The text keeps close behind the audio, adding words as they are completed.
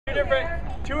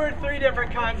two or three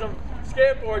different kinds of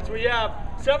skateboards. We have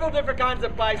several different kinds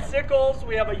of bicycles.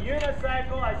 We have a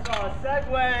unicycle. I saw a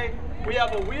Segway. We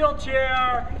have a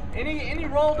wheelchair. Any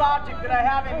rolled object that I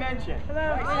haven't mentioned?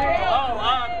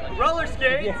 Oh, roller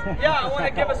skates. Yeah, I want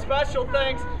to give a special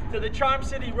thanks to the Charm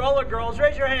City Roller Girls.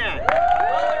 Raise your hand.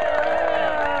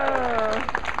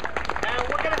 And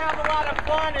we're going to have a lot of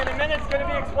fun. In a minute, it's going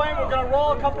to be explained. We're going to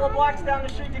roll a couple of blocks down the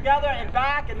street together and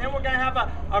back, and then we're going to have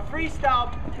a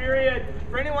freestyle period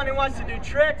for anyone who wants to do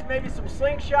tricks, maybe some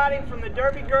slingshotting from the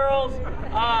Derby Girls,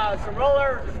 some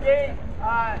roller skate,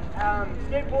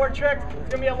 skateboard tricks. It's going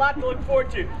to be a lot to look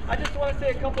forward to. I just want to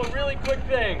say a couple of really quick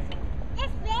things.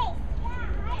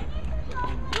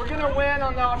 We're going to win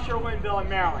on the offshore wind bill in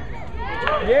Maryland.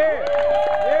 Yeah!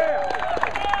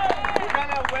 We're going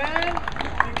to win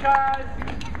because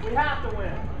we have to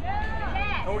win.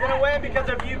 And we're going to win because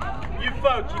of you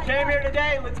folks. You came here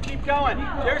today, let's keep going.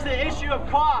 There's the issue of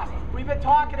cost. We've been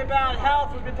talking about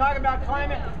health, we've been talking about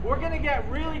climate. We're going to get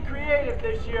really creative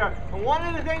this year. And one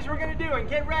of the things we're going to do, and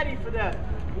get ready for this,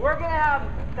 we're going to have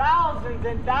thousands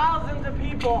and thousands of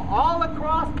people all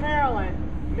across Maryland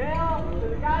mail to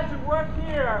the guys who work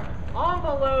here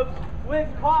envelopes with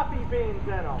coffee beans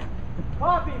in them.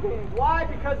 Coffee beans. Why?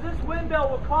 Because this wind bill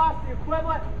will cost the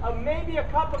equivalent of maybe a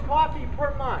cup of coffee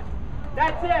per month.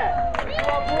 That's it. To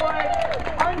avoid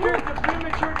hundreds of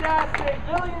premature deaths, save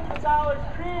billions of dollars,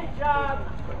 create jobs,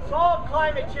 solve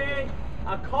climate change,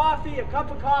 a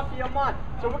cup of coffee a month.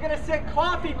 So we're going to send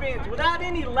coffee beans without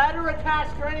any letter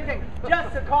attached or anything,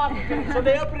 just the coffee beans. So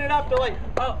they open it up, they're like,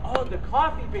 oh, the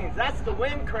coffee beans, that's the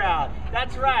wind crowd.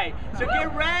 That's right. So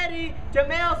get ready to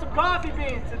mail some coffee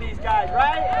beans to these guys,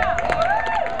 right?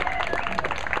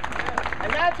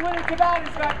 And that's what it's about.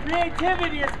 It's about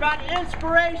creativity. It's about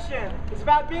inspiration. It's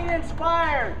about being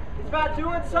inspired. It's about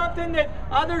doing something that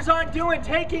others aren't doing,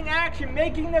 taking action,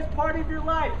 making this part of your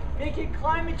life, making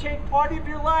climate change part of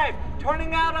your life,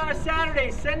 turning out on a Saturday,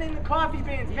 sending the coffee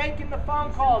beans, making the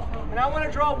phone calls. And I want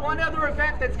to draw one other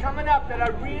event that's coming up that I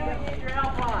really need your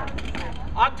help on.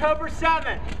 October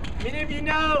 7th. Many of you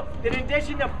know that in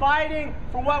addition to fighting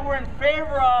for what we're in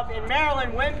favor of in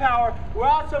Maryland, wind power, we're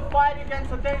also fighting against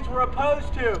the things we're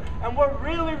opposed to. And we're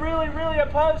really, really, really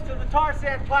opposed to the tar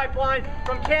sands pipeline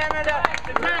from Canada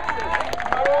to Texas.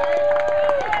 All right?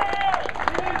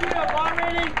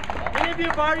 Many of you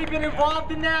have already been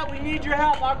involved in that. We need your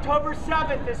help. October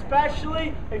 7th,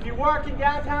 especially if you work in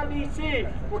downtown D.C.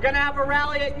 We're going to have a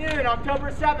rally at noon,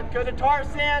 October 7th. Go to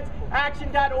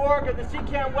tarsandsaction.org or the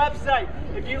CCAN website.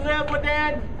 If you live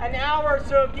within an hour or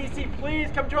so of D.C., please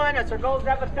come join us. Our goal is to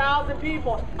have 1,000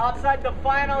 people outside the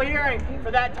final hearing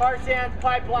for that tar sands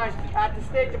pipeline at the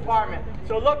State Department.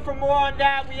 So look for more on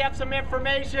that. We have some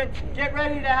information. Get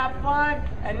ready to have fun.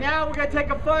 And now we're going to take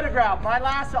a photograph. My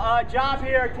last job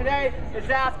here today is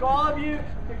to ask all of you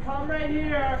to come right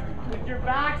here with your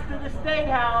backs to the State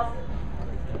House.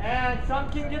 And some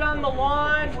can get on the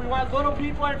lawn. We want little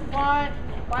people in front.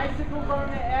 Bicycles on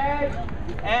the edge.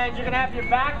 And you're going to have your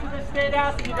back to the State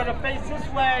House and you're going to face this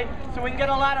way so we can get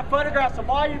a lot of photographs of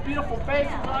all your beautiful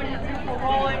faces, all your beautiful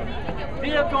rolling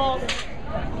vehicles.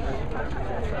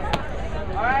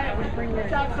 All right,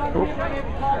 let's have some people maybe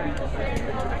call people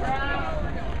standing on the ground.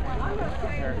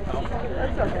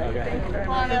 That's okay.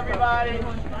 Come on,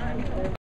 everybody.